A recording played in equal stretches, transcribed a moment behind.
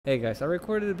Hey guys, I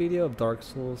recorded a video of Dark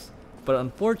Souls, but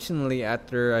unfortunately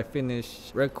after I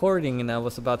finished recording and I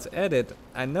was about to edit,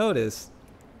 I noticed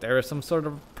there was some sort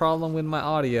of problem with my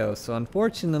audio. So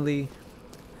unfortunately,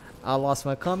 I lost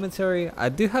my commentary. I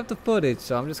do have the footage,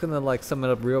 so I'm just gonna sum it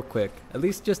up real quick, at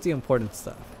least just the important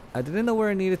stuff. I didn't know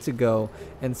where I needed to go,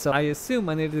 and so I assumed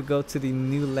I needed to go to the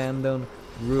New Landon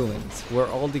ruins, where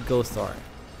all the ghosts are.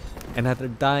 And after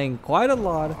dying quite a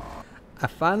lot, I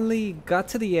finally got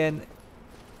to the end,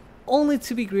 only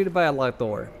to be greeted by a locked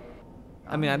door.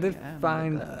 I mean, I did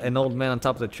find an old man on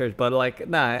top of the church, but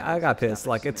nah, I got pissed.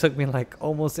 It took me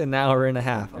almost an hour and a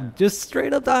half. I'm just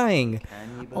straight up dying,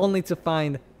 only to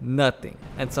find nothing.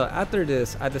 And so after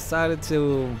this, I decided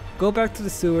to go back to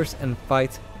the sewers and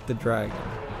fight the dragon.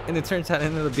 And it turns out I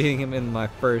ended up beating him in my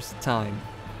first time.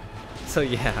 So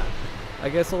yeah, I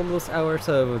guess all those hours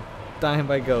of dying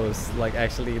by ghosts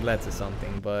actually led to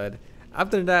something, but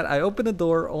after that, I opened the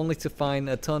door only to find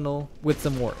a tunnel with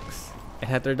some orcs. And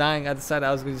after dying, I decided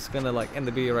I was just gonna end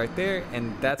the video right there,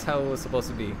 and that's how it was supposed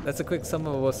to be. That's a quick sum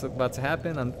of what's about to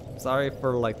happen. I'm sorry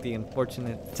for the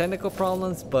unfortunate technical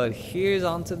problems, but here's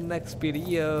on to the next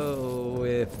video.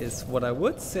 If it's what I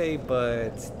would say,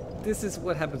 but this is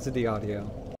what happens to the audio.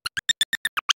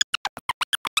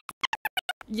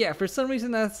 Yeah, for some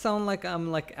reason that sounds like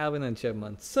I'm Alvin and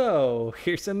Chipmunk. So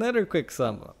here's another quick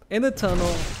sum up. In the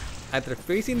tunnel, after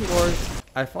facing the orcs,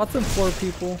 I fought some poor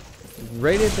people,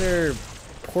 raided their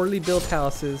poorly built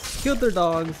houses, killed their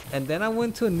dogs, and then I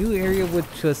went to a new area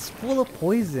which was full of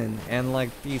poison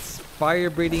and these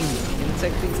fire-breathing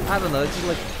insect things. I don't know, it's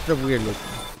just they're weird looking.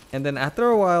 And then after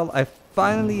a while, I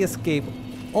finally escaped,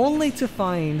 only to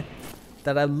find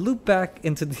that I looped back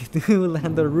into the New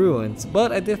Landon ruins.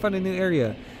 But I did find a new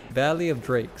area, Valley of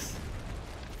Drakes.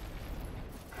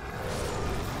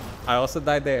 I also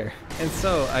died there. And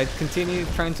so I continued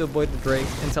trying to avoid the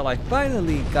drakes until I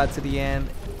finally got to the end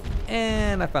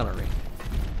and I found a ring.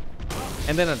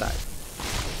 And then I died.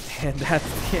 And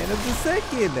that's the end of the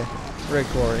second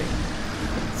recording.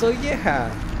 So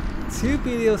yeah, 2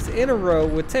 videos in a row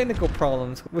with technical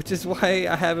problems, which is why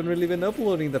I haven't really been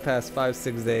uploading the past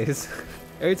 5-6 days.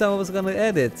 Every time I was gonna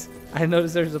edit, I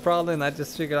noticed there's a problem and I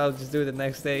just figured I would just do it the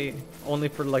next day, only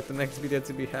for the next video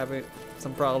to be having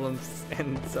some problems,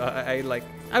 and so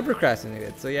I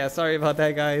procrastinated. So yeah, sorry about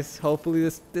that guys. Hopefully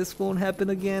this won't happen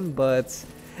again, but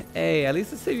hey, at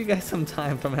least it saved you guys some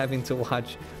time from having to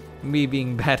watch me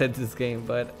being bad at this game.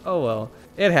 But oh well,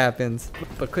 it happens.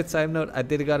 But quick side note, I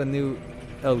did got a new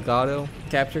Elgato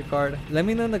capture card. Let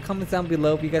me know in the comments down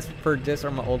below if you guys prefer this or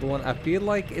my old one. I feel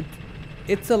like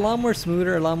it's a lot more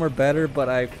smoother, a lot more better, but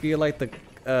I feel like the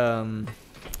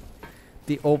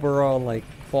overall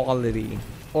quality,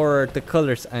 or the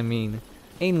colors I mean,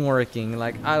 ain't working.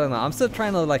 I don't know, I'm still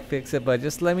trying to fix it, but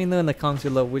just let me know in the comments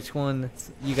below which one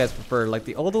you guys prefer,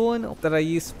 the older one that I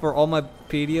used for all my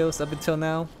videos up until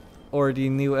now, or the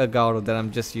new Elgato that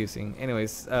I'm just using.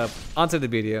 Anyways, onto the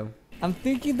video. I'm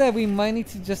thinking that we might need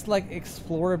to just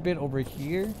explore a bit over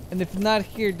here, and if not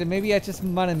here, then maybe I just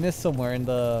might have missed somewhere in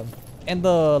the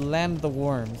land of the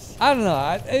worms. I don't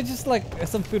know, it's just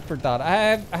some food for thought.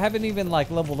 I haven't even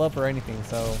leveled up or anything,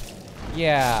 so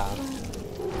yeah,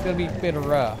 it's gonna be a bit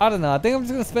rough. I don't know, I think I'm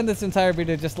just gonna spend this entire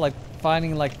video just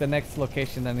finding the next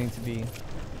location I need to be.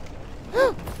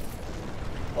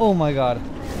 Oh my god,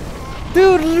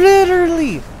 dude,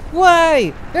 literally,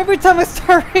 why every time I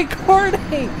start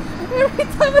recording,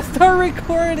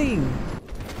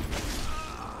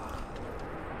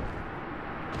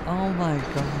 oh my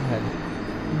god,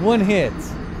 1 hit.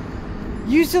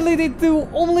 Usually they do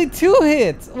only 2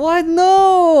 hits. What?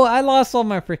 No, I lost all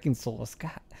my freaking souls.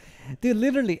 God, dude,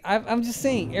 literally, I'm just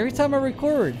saying, every time I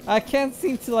record, I can't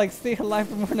seem to stay alive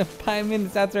for more than 5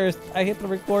 minutes after I hit the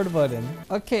record button.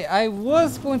 Okay, I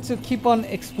was going to keep on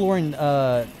exploring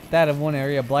that of one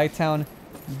area, Blighttown,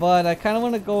 but I kind of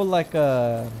want to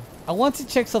go I want to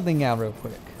check something out real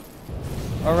quick.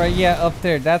 All right, yeah, up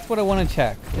there. That's what I want to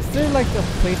check. Is there a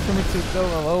place for me to go?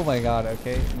 Oh my god.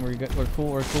 Okay, we're good. We're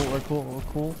cool.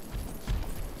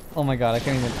 Oh my god, I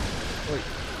can't even. Wait.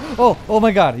 Oh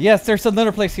my god. Yes, there's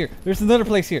another place here.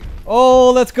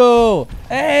 Oh, let's go.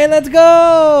 Hey, let's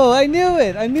go. I knew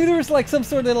it. I knew there was some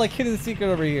sort of hidden secret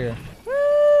over here.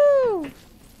 Woo!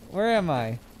 Where am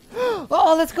I?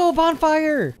 Oh, let's go,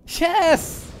 bonfire.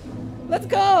 Yes. Let's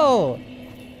go.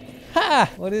 Ha!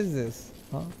 What is this?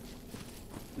 Huh?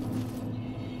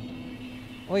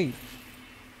 Wait,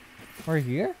 we're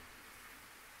here?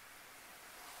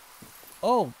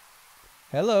 Oh,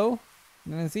 hello. I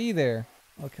didn't see you there.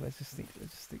 Okay, let's just sneak.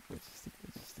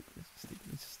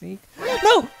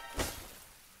 No!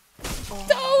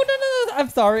 No! I'm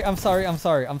sorry. I'm sorry. I'm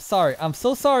sorry. I'm sorry. I'm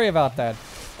so sorry about that.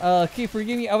 Okay,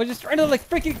 forgive me. I was just trying to like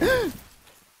freaking.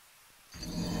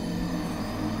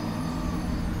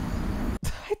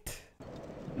 What?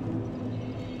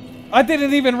 I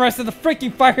didn't even rest in the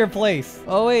freaking fireplace.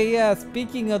 Oh wait, yeah.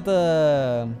 Speaking of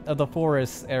the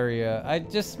forest area, I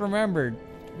just remembered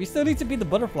we still need to beat the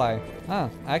butterfly. Huh?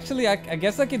 Actually, I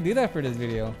guess I can do that for this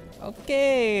video.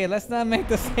 Okay, let's not make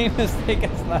the same mistake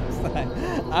as last time.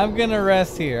 I'm gonna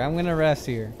rest here. I'm gonna rest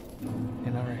here.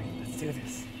 And alright, let's do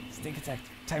this. Sneak attack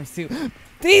 ×2.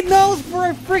 He knows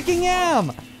where I freaking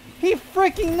am! He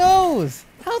freaking knows!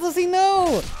 How does he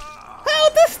know? How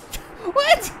does...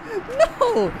 What?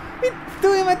 No! He's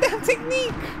doing my damn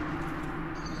technique!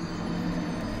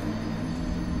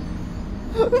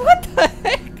 What the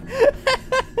heck?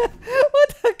 What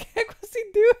the heck was he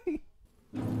doing?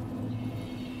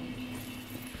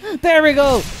 There we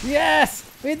go! Yes!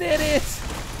 We did it!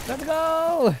 Let's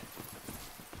go!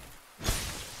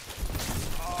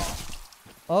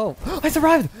 Oh, I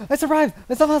survived! I survived!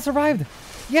 I somehow survived!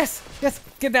 Yes! Yes!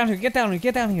 Get down here! Get down here!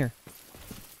 Get down here!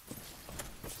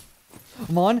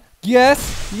 Come on!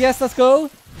 Yes! Yes! Let's go!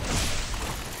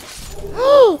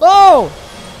 Oh!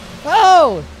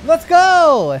 Oh! Let's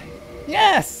go!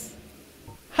 Yes!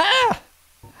 Ha!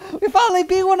 We finally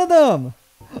beat one of them!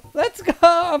 Let's go!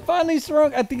 I'm finally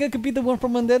strong. I think I could beat the one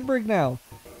from Undeadburg now.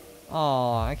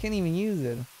 Oh, I can't even use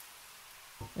it.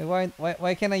 Wait,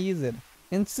 why can't I use it?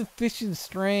 Insufficient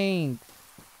strength.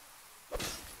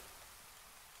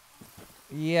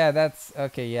 Yeah, that's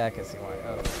okay. Yeah, I can see why.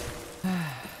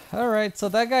 Oh. All right, so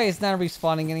that guy is not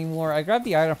respawning anymore. I grabbed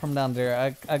the item from down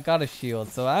there. I got a shield,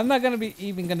 so I'm not gonna be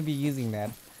using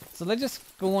that. So let's just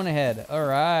go on ahead. All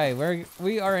right,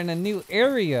 we are in a new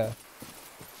area.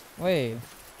 Wait.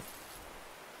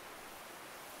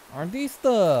 Aren't these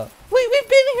the... Wait, we've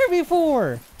been here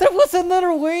before! There was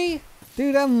another way!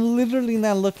 Dude, I'm literally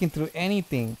not looking through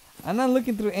anything. I'm not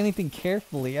looking through anything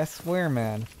carefully, I swear,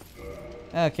 man.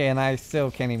 Okay, and I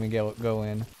still can't even go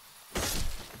in.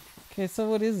 Okay, so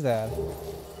what is that?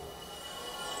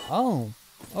 Oh.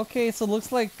 Okay, so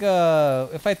looks like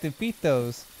if I defeat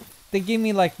those, they give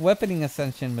me like weaponing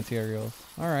ascension materials.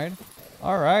 Alright.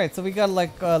 Alright, so we got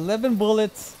like 11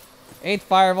 bullets. 8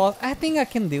 fireballs. I think I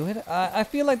can do it. I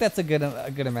feel like that's a good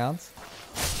amount.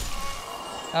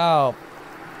 Oh,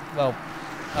 well,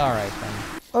 all right then.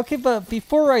 Okay, but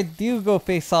before I do go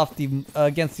face off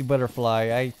against the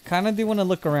butterfly, I kind of do want to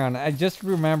look around. I just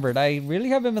remembered. I really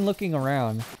haven't been looking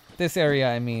around this area.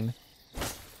 I mean,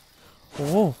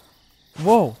 whoa,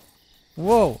 whoa,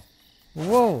 whoa,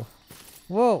 whoa,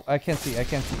 whoa! I can't see. I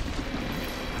can't see.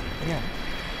 Yeah.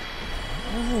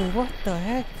 Oh, what the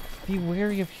heck? Be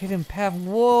wary of hidden path.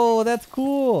 Whoa, that's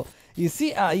cool. You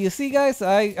see, guys,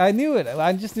 I knew it.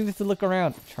 I just needed to look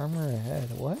around. Charmer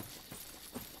ahead. What?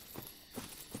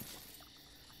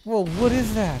 Whoa, what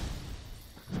is that?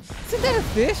 Isn't that a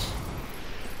fish?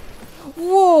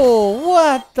 Whoa,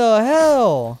 what the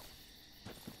hell?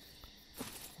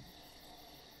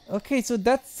 Okay, so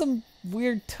that's some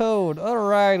weird toad.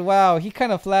 Alright, wow, he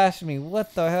kind of flashed me.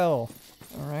 What the hell?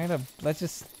 Alright, let's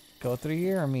just go through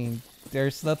here. I mean,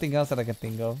 there's nothing else that I can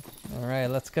think of.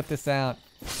 Alright, let's cut this out.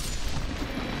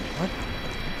 What?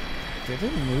 Did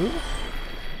it move?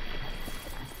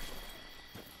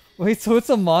 Wait, so it's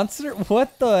a monster?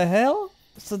 What the hell?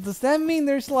 So does that mean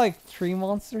there's like 3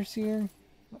 monsters here?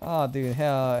 Oh, dude,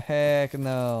 heck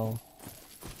no.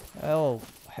 Oh,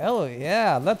 hell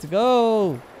yeah, let's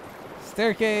go!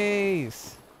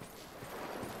 Staircase!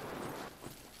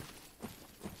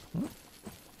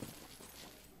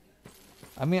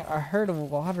 I mean, I heard of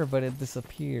water, but it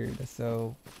disappeared,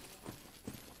 so...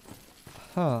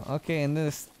 Huh, okay, and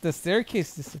the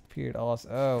staircase disappeared also.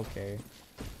 Oh, okay.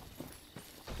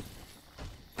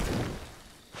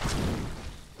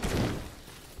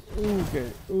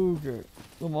 Okay, okay.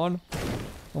 Come on.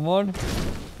 Come on.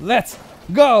 Let's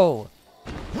go!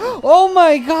 Oh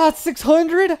my god,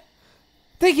 600?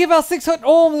 They give out 600.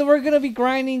 Oh, we're gonna be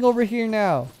grinding over here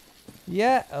now.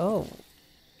 Yeah, oh.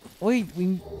 Wait,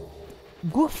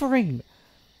 Woofering.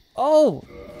 Oh.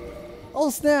 Oh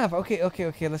snap. Okay,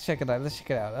 let's check it out. Let's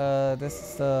check it out.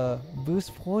 This is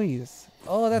boost poise.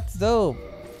 Oh, that's dope.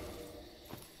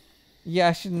 Yeah,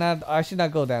 I should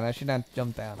not go down. I should not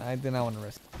jump down. I do not want to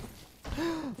risk.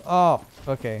 Oh,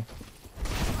 okay.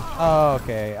 Oh,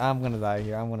 okay. I'm gonna die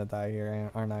here,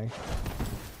 aren't I?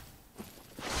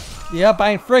 Yep,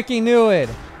 I freaking knew it.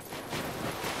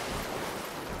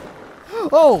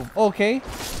 Oh, okay.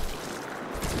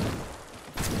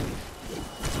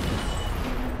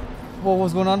 Whoa,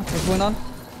 what's going on? What's going on?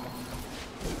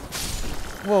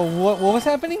 Whoa, what was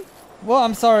happening? Whoa,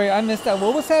 I'm sorry, I missed that.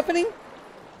 What was happening?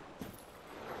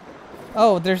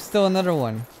 Oh, there's still another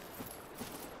one.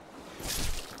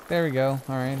 There we go.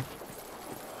 Alright.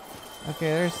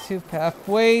 Okay, there's 2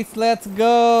 pathways. Let's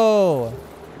go!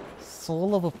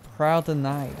 Soul of a Proud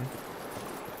Knight.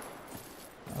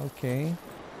 Okay.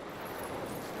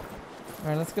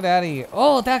 Alright, let's get out of here.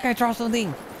 Oh, that guy dropped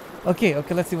something! Okay,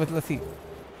 let's see.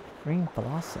 Green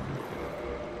Blossom.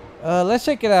 Let's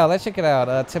check it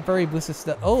out. Temporary boosted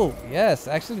stuff. Oh, yes.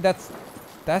 Actually,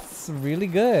 that's really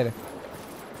good.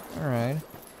 Alright.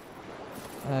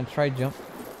 Try jump.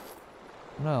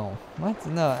 No. What?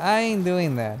 No, I ain't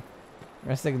doing that.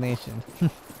 Resignation.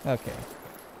 Okay.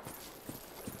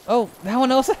 Oh, that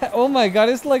one also. Oh my god,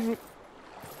 it's like.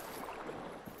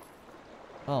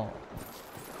 Oh.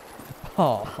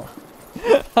 Oh.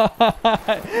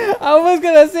 I was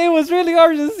gonna say it was really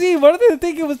hard to see, but I didn't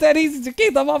think it was that easy to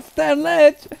keep them off that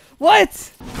ledge.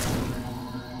 What?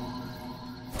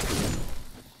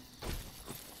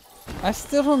 I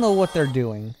still don't know what they're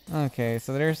doing. Okay,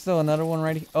 so there's still another one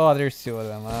right here. Oh, there's 2 of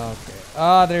them. Okay.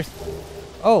 Ah, there's.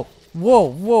 Oh,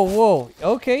 whoa.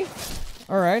 Okay.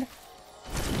 All right.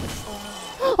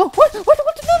 Oh, what? No,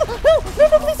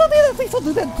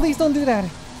 please don't do that.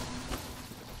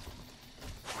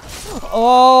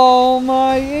 Oh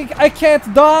my, I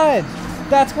can't dodge.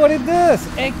 That's what it does.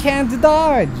 It can't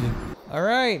dodge. All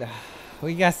right.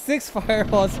 We got 6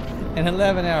 fireballs and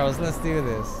 11 arrows. Let's do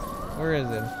this. Where is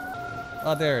it?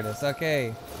 Oh, there it is.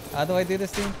 Okay. How do I do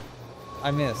this thing?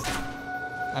 I missed.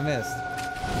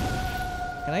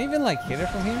 Can I even like hit it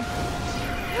from here?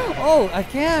 Oh, I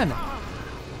can.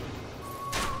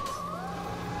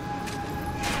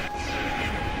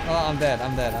 Oh, I'm dead.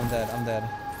 I'm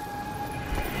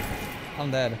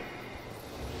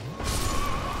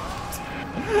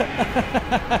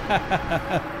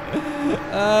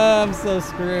so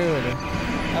screwed.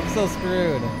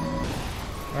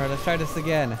 Alright, let's try this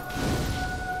again.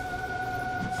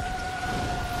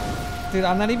 Dude,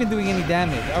 I'm not even doing any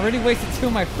damage. I already wasted 2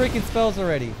 of my freaking spells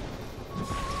already.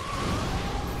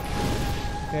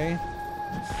 Okay.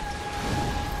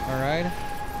 Alright.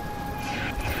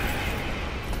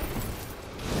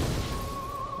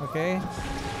 Okay.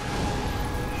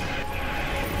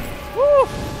 Woo!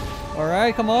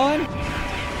 Alright, come on.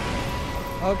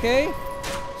 Okay.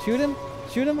 Shoot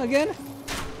him again.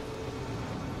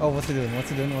 Oh, what's he doing?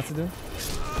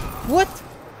 What?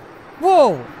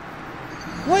 Whoa!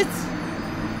 What?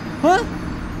 Huh?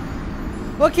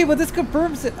 Okay, but this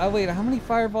confirms it. Oh, wait, how many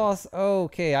fireballs?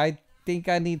 Okay, I think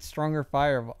I need stronger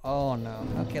fireball. Oh, no.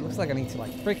 Okay, looks like I need to,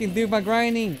 like, freaking do my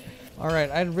grinding.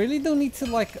 Alright, I really don't need to,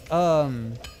 like,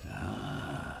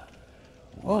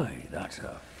 Why, that's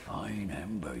a fine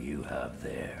ember you have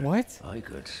there. What? I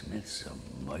could smith some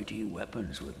mighty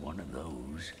weapons with one of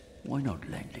those. Why not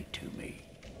lend it to me?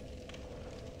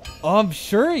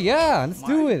 Sure, yeah, let's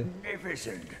do it.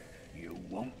 Magnificent. You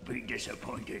won't be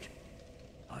disappointed.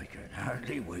 I can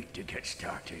hardly wait to get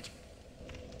started.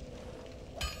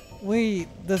 Wait,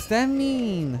 does that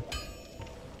mean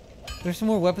there's some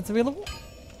more weapons available?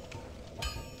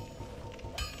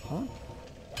 Huh?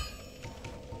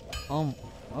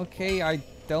 Okay, I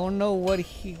don't know what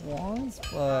he wants,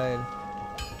 but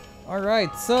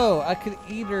alright, so I could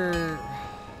either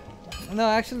no,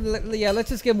 actually, yeah, let's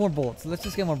just get more bolts.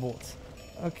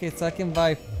 Okay, so I can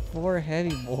buy 4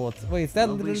 heavy bolts. Wait, is that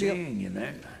I'll literally be seeing you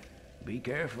then. Be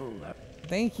careful.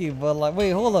 Thank you, but like,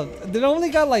 wait, hold up. They only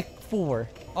got like 4.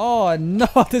 Oh no,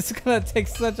 this is gonna take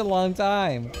such a long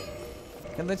time.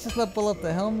 Okay, let's just level up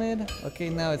the helmet. Okay,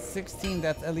 now it's 16.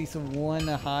 That's at least 1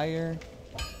 higher.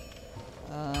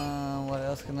 What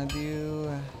else can I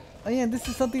do? Oh yeah, this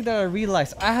is something that I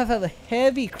realized. I have a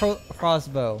heavy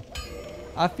crossbow.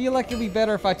 I feel like it'd be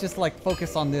better if I just like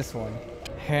focus on this one.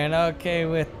 And okay,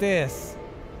 with this,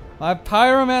 my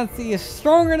pyromancy is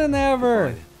stronger than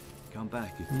ever. Come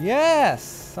back.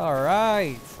 Yes. All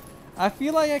right. I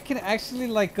feel like I can actually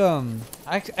like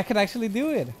I can actually do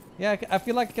it. Yeah, I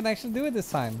feel like I can actually do it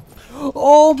this time.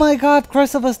 Oh my God,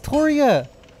 Crest of Astoria.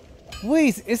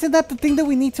 Wait, isn't that the thing that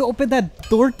we need to open that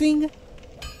door thing?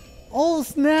 Oh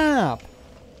snap.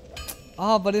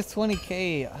 Oh, but it's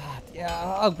 20k.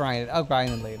 Yeah, I'll grind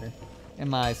it later in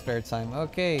my spare time.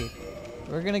 Okay,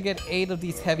 we're gonna get 8 of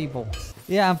these heavy bolts.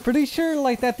 Yeah, I'm pretty sure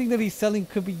like that thing that he's selling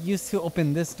could be used to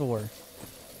open this door.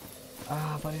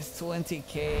 But it's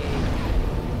 20k.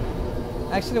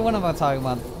 Actually, what am I talking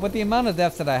about? With the amount of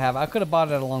depths that I have, I could have bought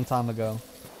it a long time ago.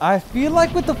 I feel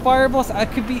like with the fireballs, I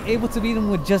could be able to beat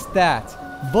him with just that.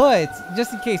 But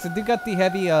just in case, I do got the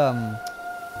heavy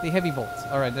bolts.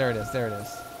 All right, there it is.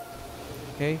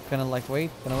 Okay, gonna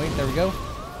wait. There we go.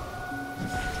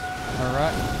 All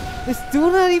right. It's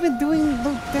still not even doing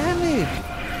no damage.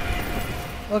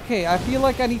 Okay, I feel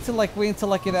like I need to like wait until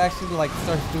like it actually like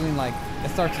starts doing like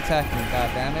it starts attacking me.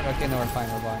 God damn it. Okay, no, we're fine,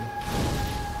 we're fine.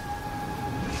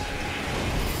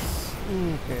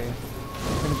 Okay.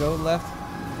 I'm gonna go left.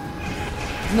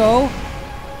 No!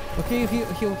 Okay, heal.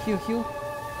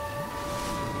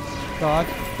 Dodge,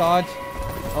 dodge.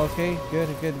 Okay, good.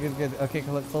 Okay,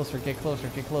 closer, get closer.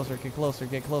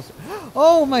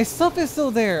 Oh, my stuff is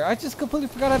still there. I just completely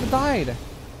forgot I died.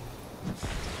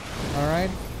 Alright.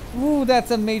 Ooh, that's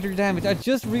some major damage. I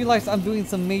just realized I'm doing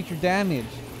some major damage.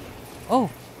 Oh.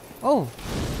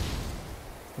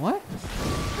 What?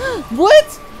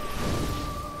 What?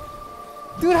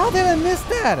 Dude, how did I miss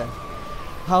that?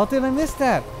 How am I missing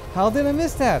that?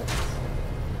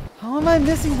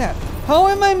 How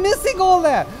am I missing all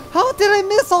that? How did I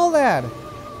miss all that?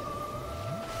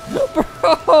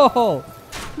 Bro!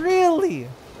 Really?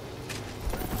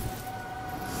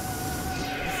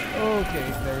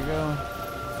 Okay, there we go.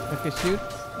 Okay, shoot.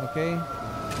 Okay.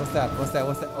 What's that?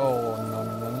 Oh,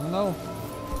 no.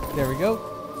 There we go.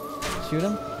 Shoot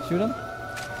him.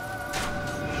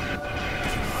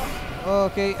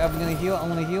 Okay, I'm gonna heal.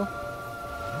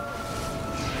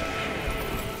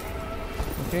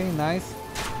 Okay, nice.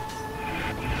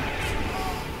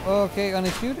 Okay,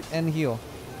 gonna shoot and heal.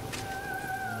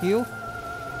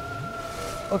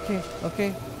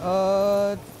 Okay.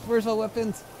 Where's our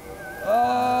weapons?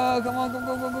 Come on, go.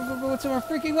 What's our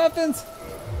freaking weapons?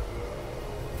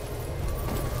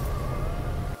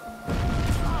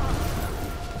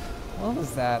 What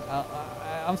was that?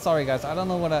 I'm sorry, guys. I don't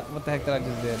know what the heck that I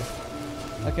just did.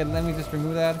 Okay, let me just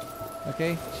remove that.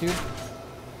 Okay, shoot.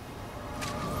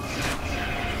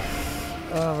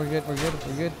 Oh, we're good.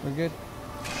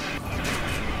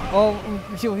 Oh,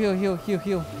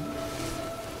 heal.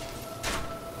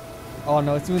 Oh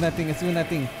no, it's doing that thing.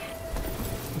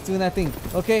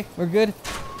 Okay, we're good.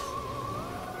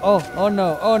 Oh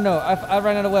no. I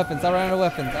ran out of weapons.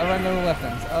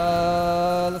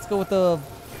 Let's go with the...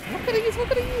 What can I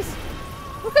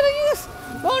use?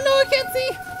 Oh no, I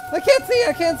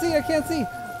can't see.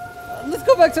 Let's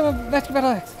go back to my magic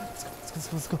battle axe.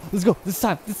 Let's go. This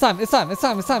time.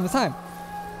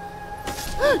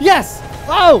 Yes!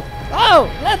 Oh!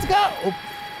 Let's go!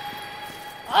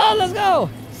 Let's go!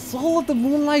 Soul of the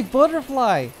Moonlight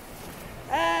Butterfly!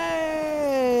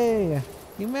 Hey!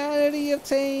 Humanity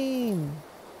obtained!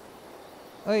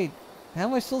 Wait, how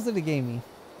much souls did it give me?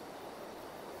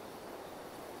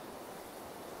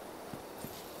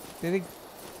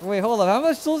 Wait, hold up. How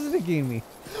much souls did it give me?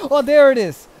 Oh, there it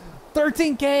is!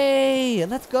 13K!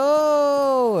 Let's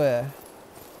go!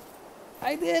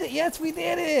 I did it! Yes, we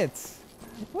did it!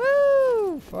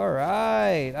 Woo!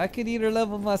 Alright. I could either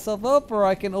level myself up or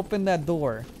I can open that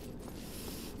door.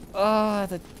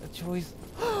 The choice.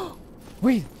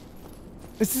 Wait!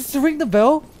 Is this to ring the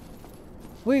bell?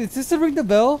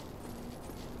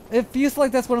 It feels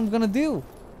like that's what I'm gonna do.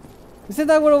 Isn't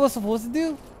that what I was supposed to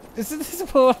do? Isn't this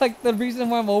like the reason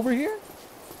why I'm over here?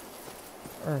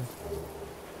 Or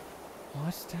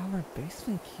Watchtower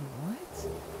basement key, what?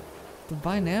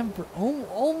 Divine Amber,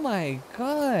 oh my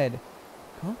god.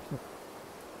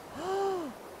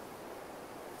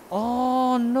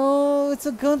 Oh no, it's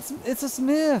a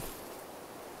smith.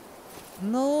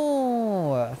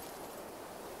 No.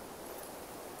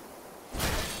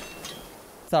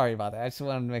 Sorry about that, I just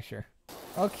wanted to make sure.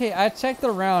 Okay, I checked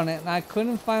around and I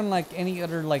couldn't find like any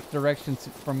other like directions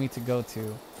for me to go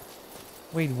to.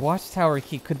 Wait, Watchtower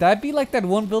key. Could that be like that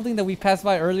one building that we passed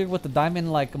by earlier with the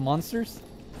diamond like monsters?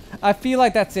 I feel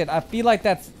like that's it.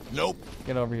 Nope.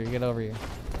 Get over here.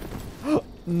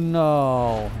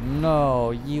 No,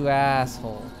 you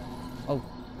asshole. Oh.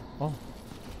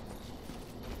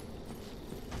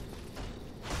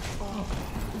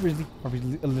 Really? Are we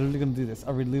literally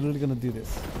gonna do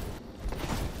this?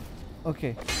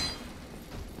 Okay.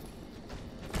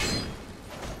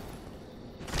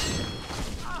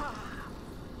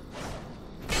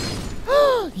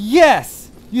 Yes!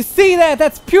 You see that?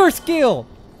 That's pure skill!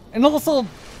 And also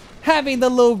having the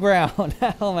low ground.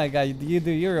 Oh my god,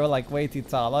 you're like way too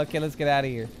tall. Okay, let's get out of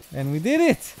here. And we did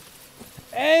it!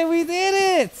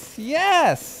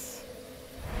 Yes!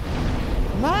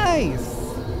 Nice!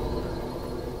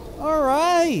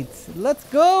 Alright, let's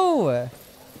go!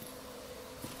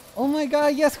 Oh my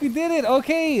god, yes, we did it!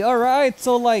 Okay, alright,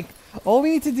 so like, all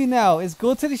we need to do now is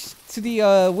go to the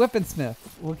weaponsmith.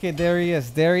 Okay, there he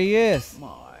is.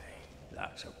 My,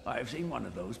 I've seen one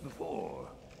of those before.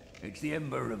 It's the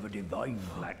ember of a divine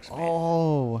blacksmith.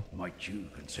 Oh. Might you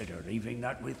consider leaving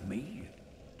that with me?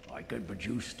 I can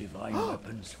produce divine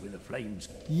weapons with the flames.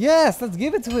 Yes, let's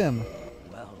give it to him.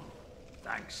 Well,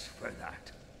 thanks for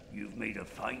that. You've made a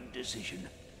fine decision.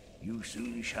 You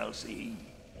soon shall see.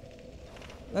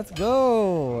 Let's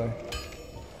go.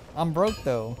 I'm broke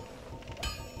though.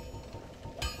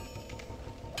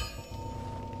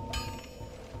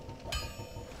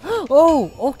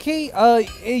 Oh, okay.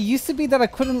 It used to be that I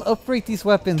couldn't upgrade these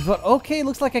weapons, but okay,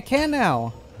 looks like I can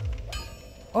now.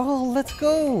 Oh, let's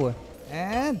go.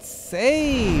 And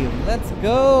save. Let's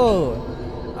go.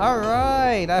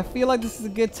 Alright, I feel like this is a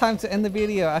good time to end the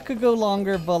video. I could go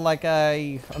longer, but like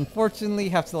I unfortunately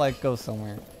have to like go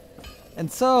somewhere.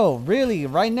 And so, really,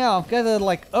 right now I'm gonna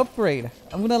like upgrade.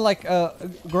 I'm gonna like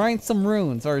grind some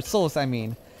runes, or souls I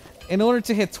mean, in order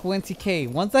to hit 20k.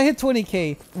 Once I hit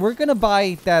 20k, we're gonna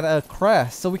buy that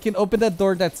crest so we can open that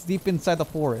door that's deep inside the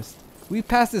forest. We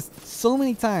passed this so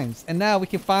many times, and now we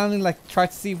can finally like try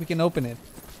to see if we can open it.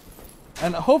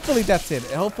 And hopefully that's it.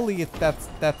 Hopefully that's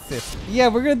it. Yeah,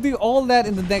 we're gonna do all that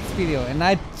in the next video. And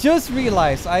I just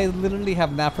realized I literally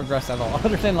have not progressed at all,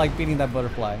 other than like beating that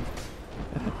butterfly.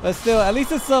 But still, at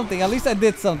least it's something. At least I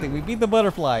did something. We beat the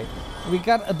butterfly. We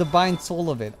got a divine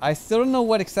soul of it. I still don't know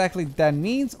what exactly that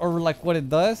means or like what it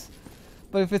does.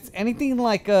 But if it's anything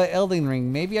like Elden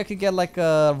Ring, maybe I could get like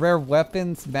rare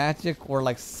weapons, magic, or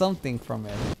like something from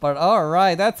it. But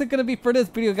alright, that's it gonna be for this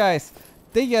video, guys.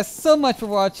 Thank you guys so much for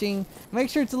watching. Make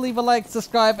sure to leave a like,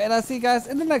 subscribe, and I'll see you guys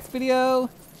in the next video.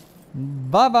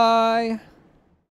 Bye bye.